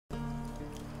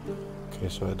Okay,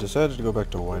 so I decided to go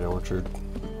back to White Orchard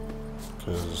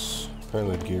because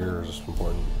apparently gear is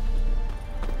important.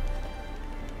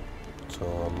 So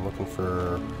I'm looking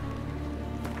for...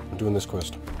 I'm doing this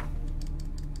quest.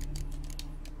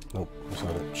 Nope, that's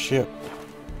not it. Shit!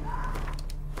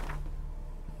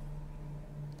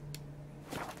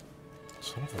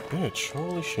 Son of a bitch,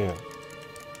 holy shit.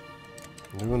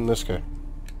 I'm doing this guy.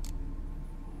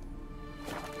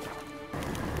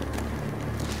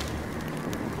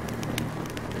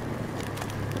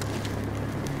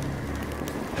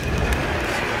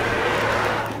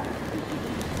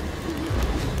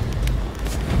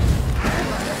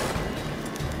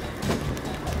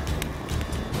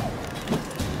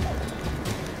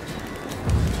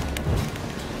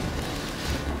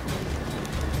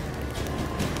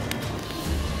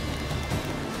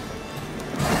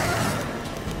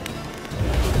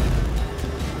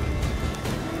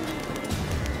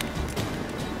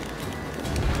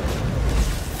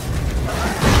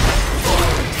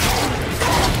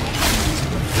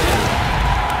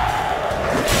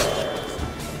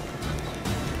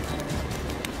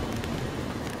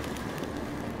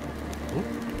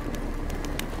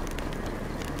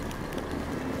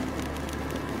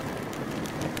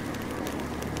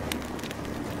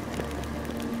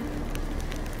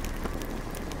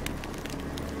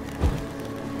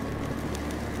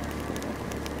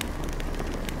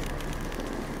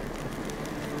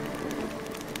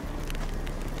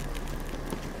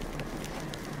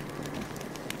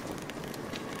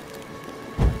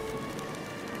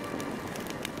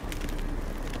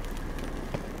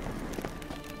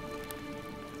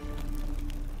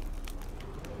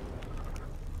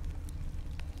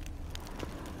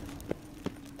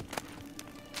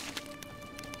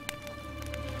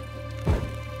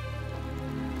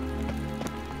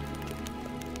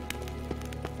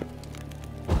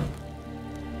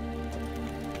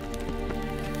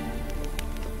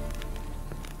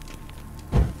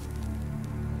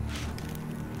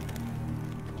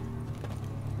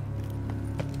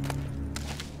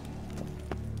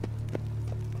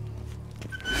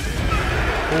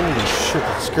 Holy shit,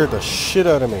 that scared the shit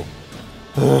out of me.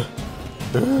 Oh,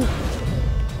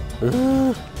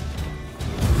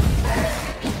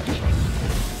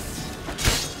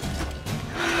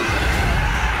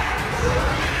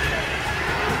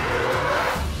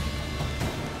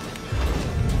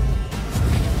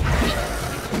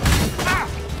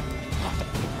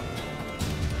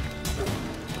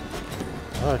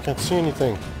 I can't see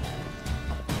anything.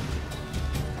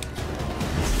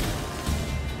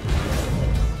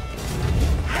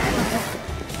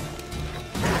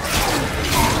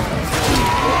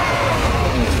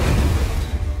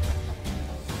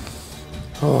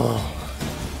 Oh,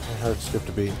 my heart skipped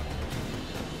a beat.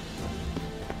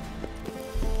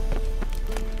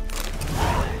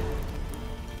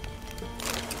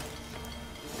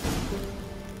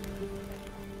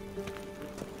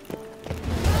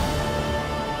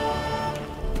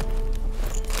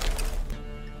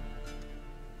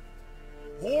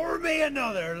 Pour me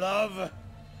another, love.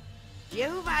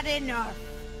 You've had enough.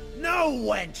 No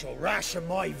wench will ration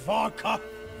my vodka.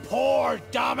 Pour,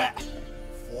 damn it.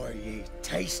 For ye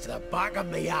taste the back of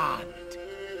me hand.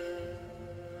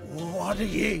 What do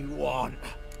ye want?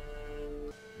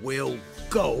 We'll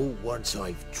go once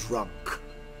I've drunk.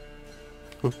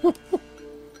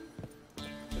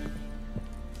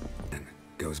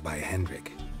 Goes by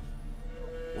Hendrik.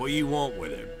 What do you want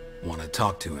with him? Want to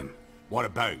talk to him. What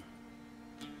about?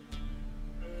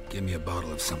 Give me a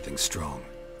bottle of something strong.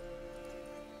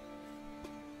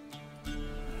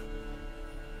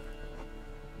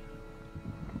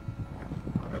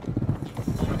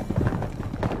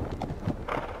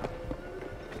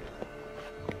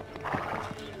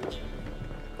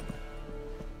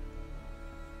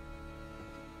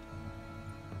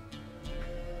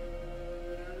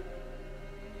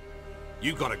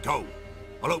 You gotta go.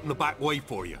 I'll open the back way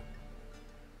for you.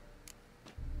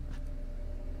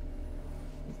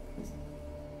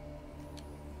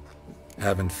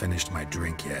 Haven't finished my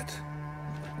drink yet.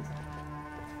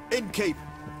 Innkeep,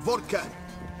 vodka.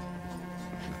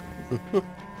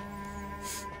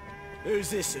 Who's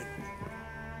this?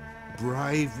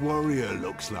 Brave warrior,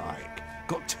 looks like.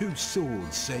 Got 2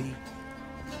 swords, see?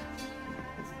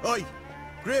 Oi,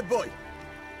 great boy.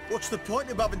 What's the point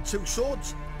of having 2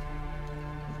 swords?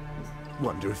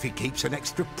 Wonder if he keeps an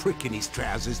extra prick in his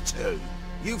trousers too.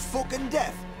 You fucking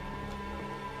deaf?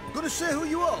 Gonna say who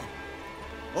you are?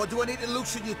 Or do I need to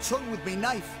loosen your tongue with me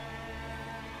knife?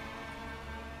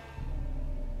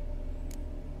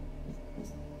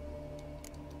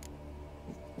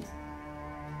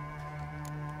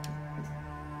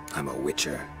 I'm a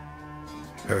witcher.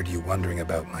 Heard you wondering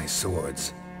about my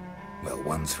swords. Well,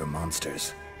 one's for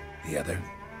monsters, the other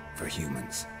for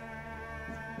humans.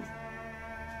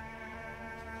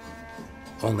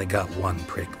 Only got one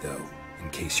prick, though, in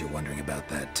case you're wondering about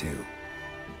that, too.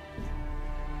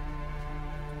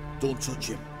 Don't touch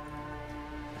him.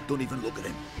 Don't even look at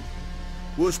him.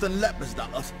 Worse than lepers,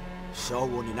 that lot. Saw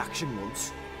one in action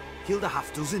once. Killed a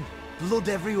half dozen. Blood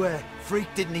everywhere. Freak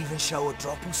didn't even show a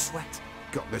drop of sweat.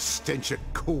 Got the stench of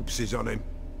corpses on him.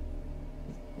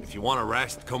 If you want a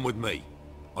rest, come with me.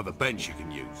 I've a bench you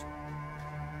can use.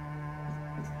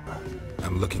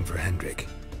 I'm looking for Hendrik.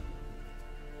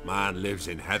 Man lives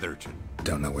in Heatherton,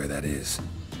 Don't know where that is.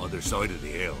 other side of the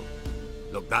hill.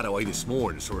 Looked that away this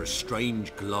morning, saw a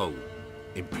strange glow.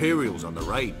 Imperials on the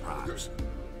raid, perhaps.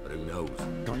 But who knows?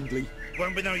 Kindly.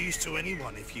 Won't be no use to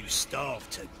anyone if you starve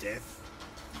to death.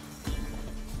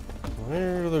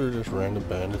 Where are there just random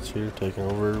bandits here taking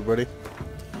over everybody?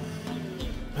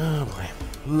 Oh boy.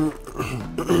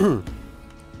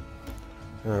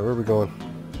 Alright, where are we going?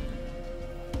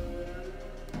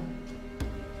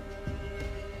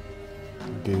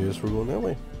 Guess we're going that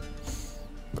way.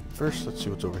 But first, let's see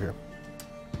what's over here.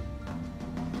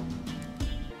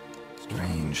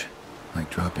 Strange. Like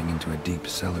dropping into a deep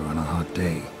cellar on a hot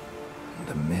day. And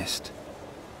the mist.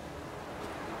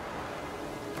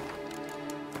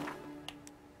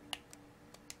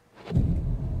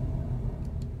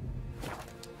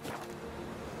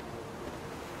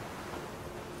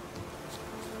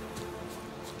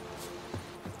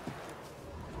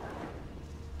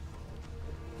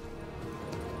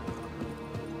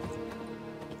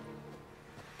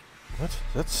 What?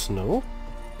 That's snow?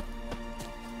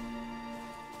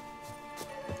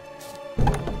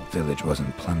 Village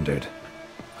wasn't plundered.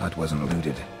 Hut wasn't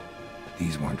looted.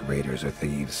 These weren't raiders or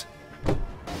thieves.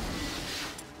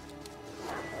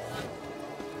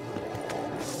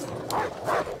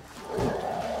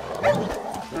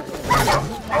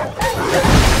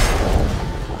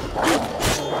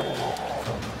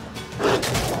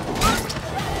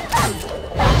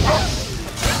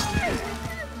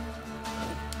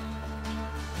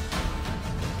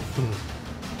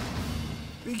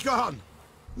 Be gone!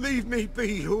 Leave me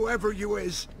be, whoever you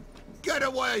is! Get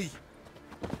away!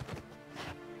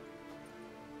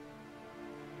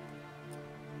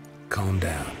 Calm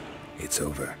down. It's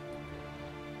over.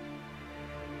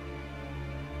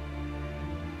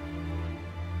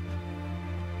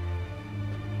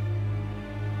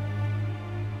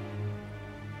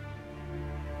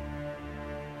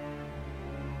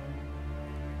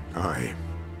 Aye,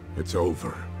 it's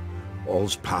over.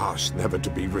 All's past, never to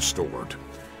be restored.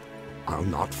 I'll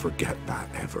not forget that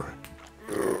ever.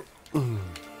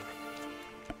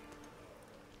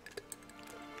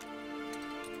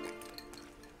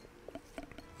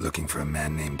 Looking for a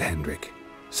man named Hendrik.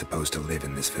 Supposed to live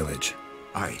in this village.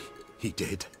 Aye, he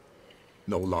did.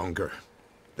 No longer.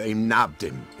 They nabbed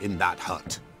him in that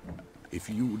hut. If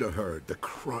you'd have heard the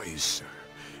cries, sir.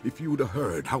 If you'd have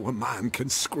heard how a man can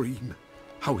scream.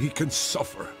 How he can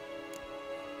suffer.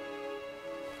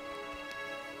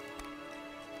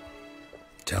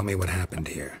 Tell me what happened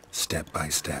here, step by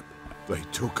step. They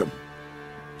took him.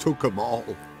 Took him all.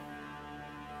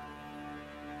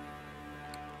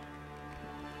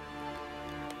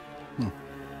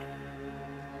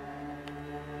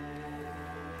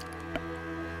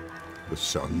 The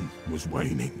sun was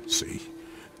waning, see?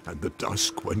 And the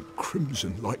dusk went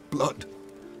crimson like blood.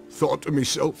 Thought to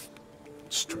myself,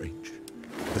 strange.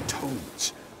 The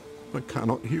toads. I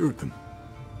cannot hear them.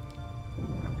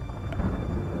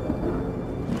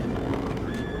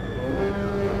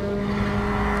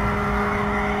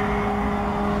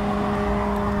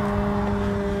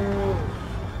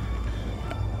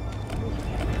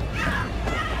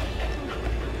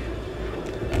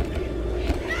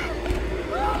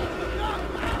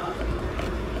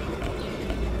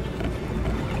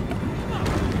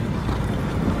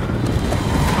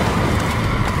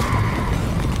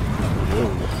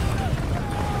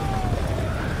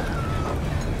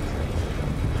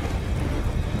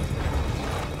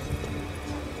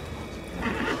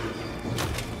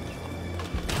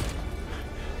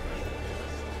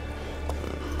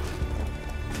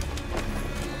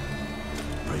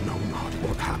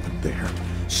 There,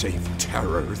 save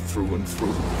terror through and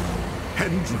through.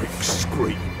 Hendrik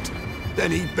screamed.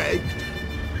 Then he begged.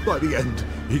 By the end,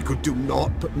 he could do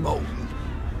naught but moan.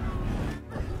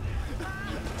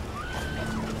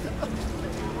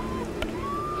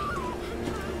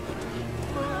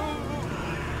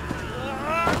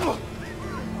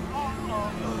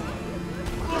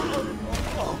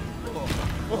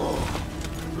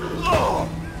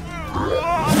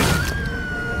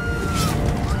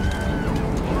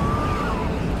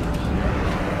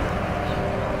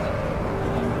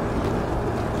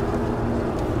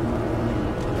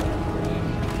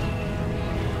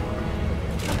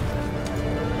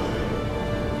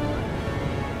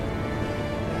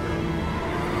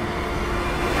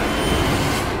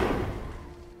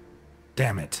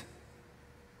 Damn it.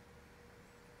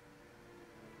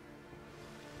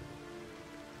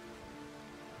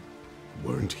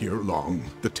 Weren't here long,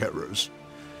 the terrors.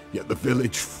 Yet the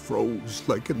village froze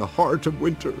like in the heart of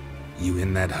winter. You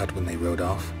in that hut when they rode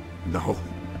off? No,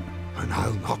 and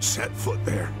I'll not set foot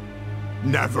there.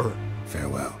 Never.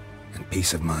 Farewell, and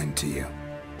peace of mind to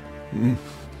you.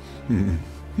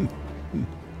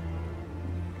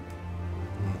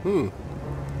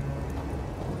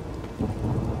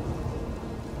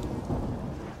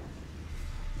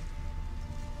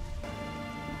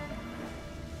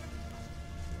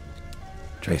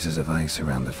 Traces of ice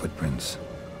around the footprints.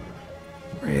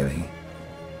 Really?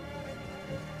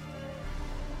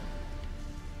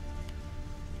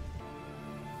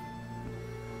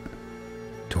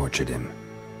 Tortured him.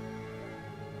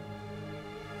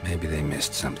 Maybe they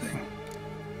missed something.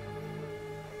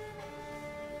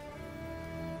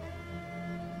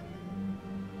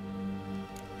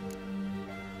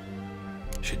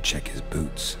 Should check his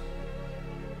boots.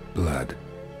 Blood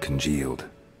congealed.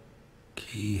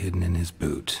 Key hidden in his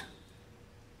boot.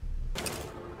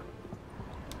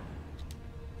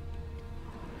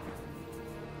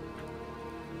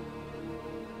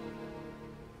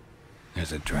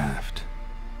 There's a draft.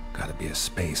 Gotta be a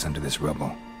space under this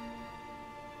rubble.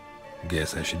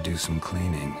 Guess I should do some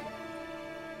cleaning.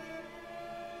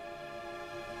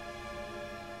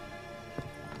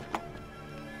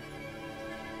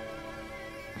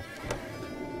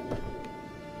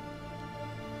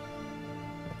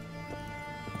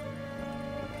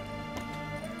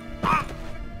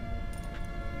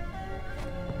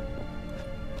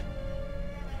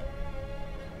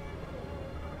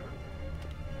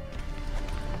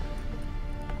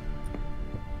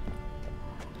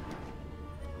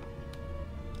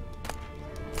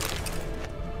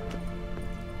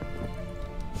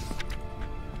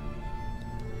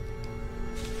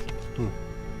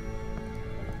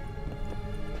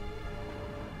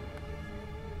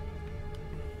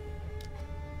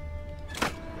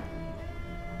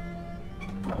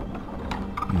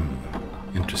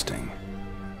 Interesting.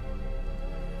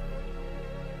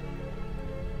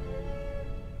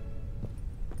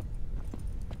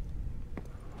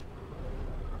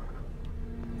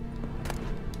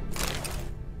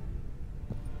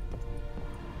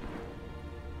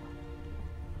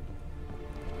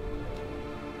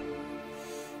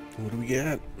 What do we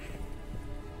get?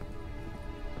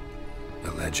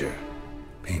 A ledger.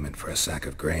 Payment for a sack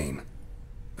of grain.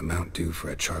 Amount due for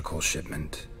a charcoal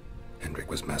shipment.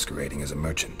 Hendrik was masquerading as a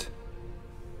merchant.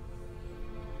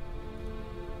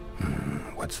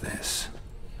 What's this?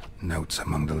 Notes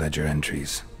among the ledger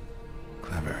entries.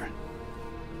 Clever.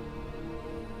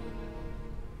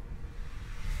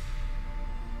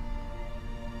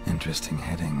 Interesting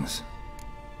headings.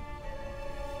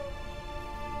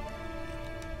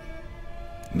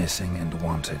 Missing and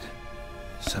wanted.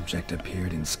 Subject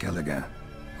appeared in Skellige,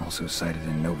 also cited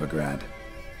in Novigrad.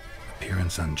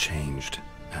 Appearance unchanged.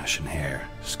 Ashen hair,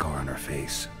 scar on her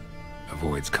face.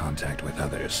 Avoids contact with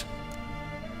others.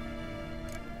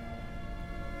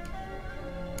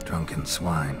 Drunken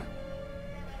swine.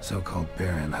 So-called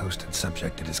Baron hosted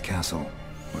subject at his castle,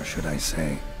 or should I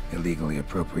say, illegally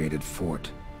appropriated fort.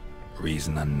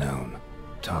 Reason unknown.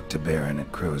 Talked to Baron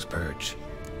at Crow's Perch.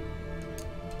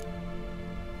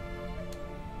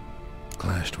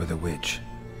 Clashed with a witch.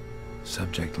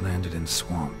 Subject landed in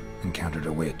swamp, encountered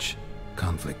a witch.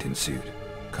 Conflict ensued.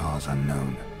 Cause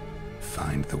unknown.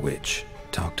 Find the witch.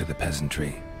 Talk to the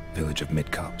peasantry. Village of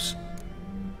Midcops.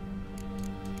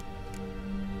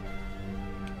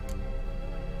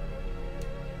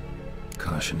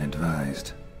 Caution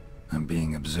advised. I'm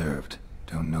being observed.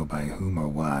 Don't know by whom or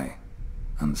why.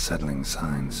 Unsettling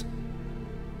signs.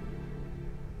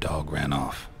 Dog ran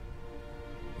off.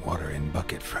 Water in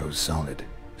bucket froze solid.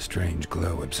 Strange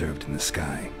glow observed in the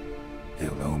sky.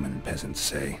 Ill omen, peasants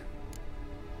say.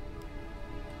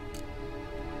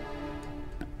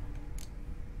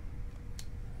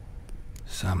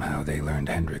 Somehow they learned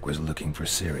Hendrik was looking for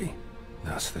Ciri,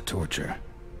 thus the torture.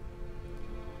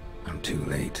 I'm too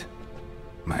late.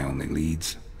 My only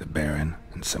leads, the Baron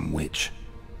and some witch.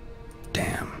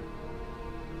 Damn.